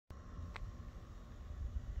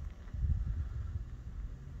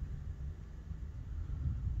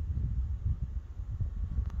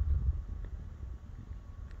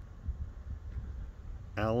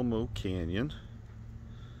Alamo Canyon.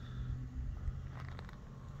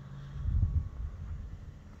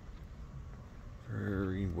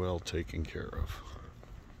 Very well taken care of.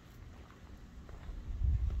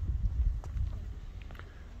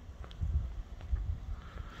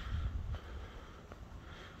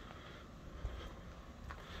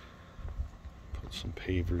 Put some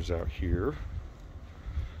pavers out here. Look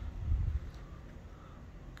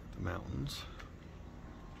at the mountains.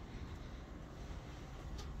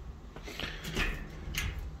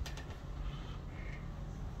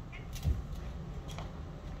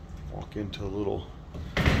 Walk into a little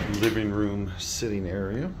living room sitting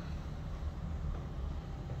area.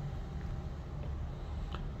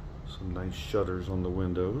 Some nice shutters on the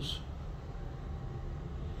windows.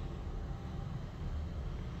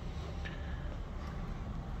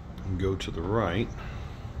 And go to the right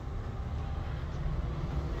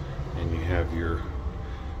and you have your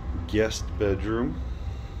guest bedroom.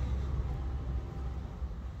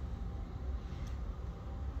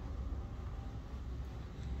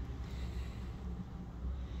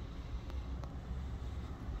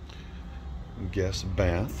 Guest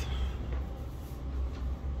bath.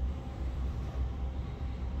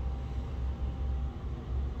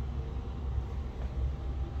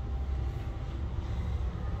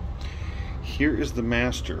 Here is the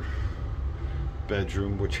master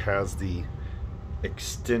bedroom, which has the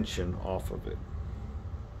extension off of it.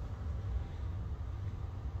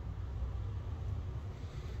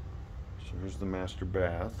 So here's the master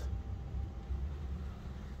bath.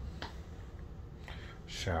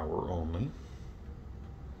 Shower only.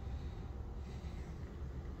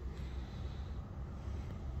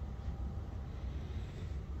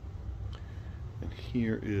 And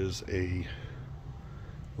here is a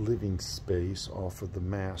living space off of the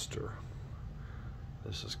master.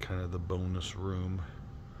 This is kind of the bonus room.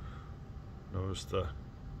 Notice the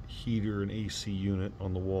heater and AC unit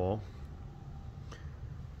on the wall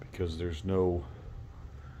because there's no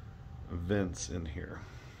vents in here.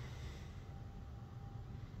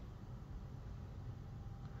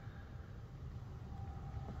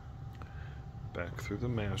 Back through the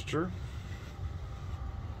master.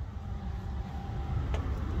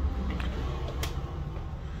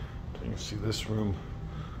 You can see this room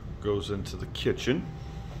goes into the kitchen.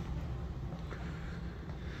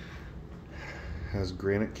 Has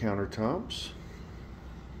granite countertops.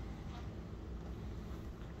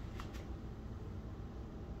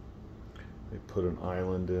 They put an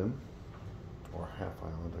island in, or half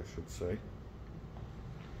island I should say.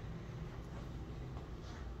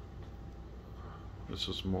 This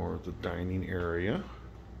is more of the dining area,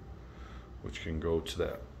 which can go to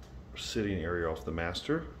that sitting area off the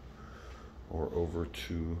master or over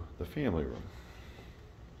to the family room.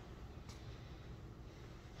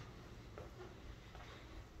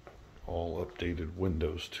 All updated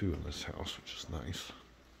windows too in this house, which is nice.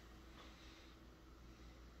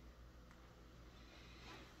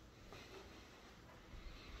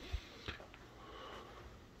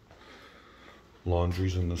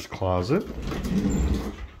 Laundry's in this closet.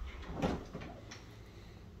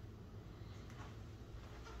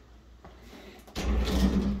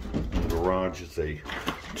 The garage is a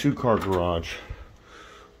two-car garage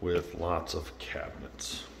with lots of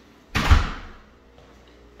cabinets.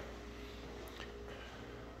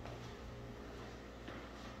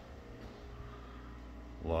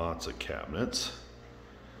 Lots of cabinets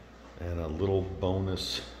and a little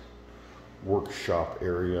bonus workshop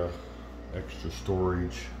area. Extra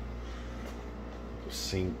storage, the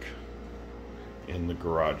sink in the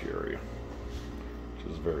garage area, which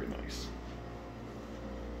is very nice.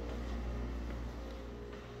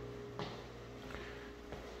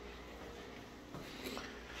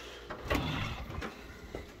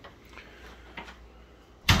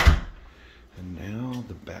 And now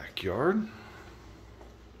the backyard.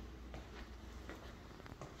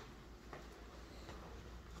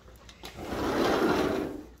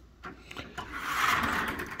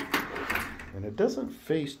 And it doesn't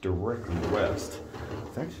face directly west.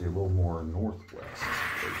 It's actually a little more northwest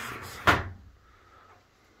faces.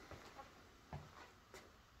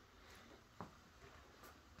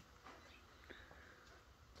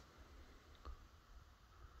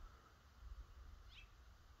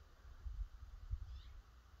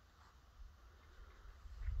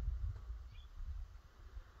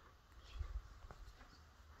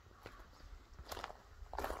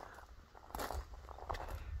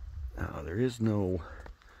 Now there is no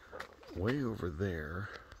way over there.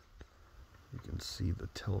 You can see the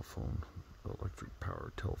telephone, the electric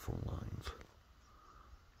power telephone lines.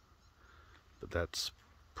 But that's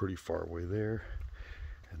pretty far away there.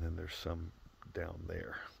 And then there's some down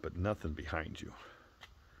there, but nothing behind you.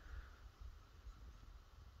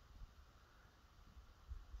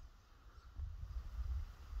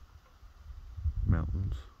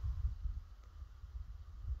 Mountains.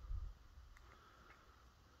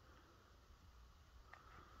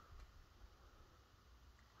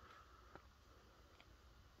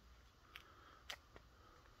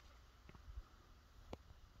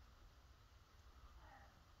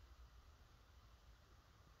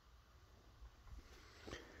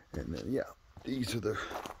 And then, yeah, these are this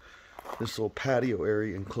little patio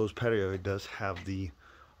area, enclosed patio area, does have the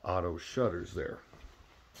auto shutters there.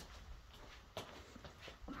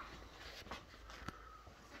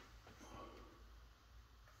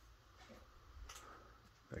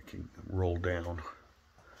 That can roll down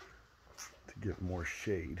to give more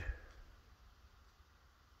shade.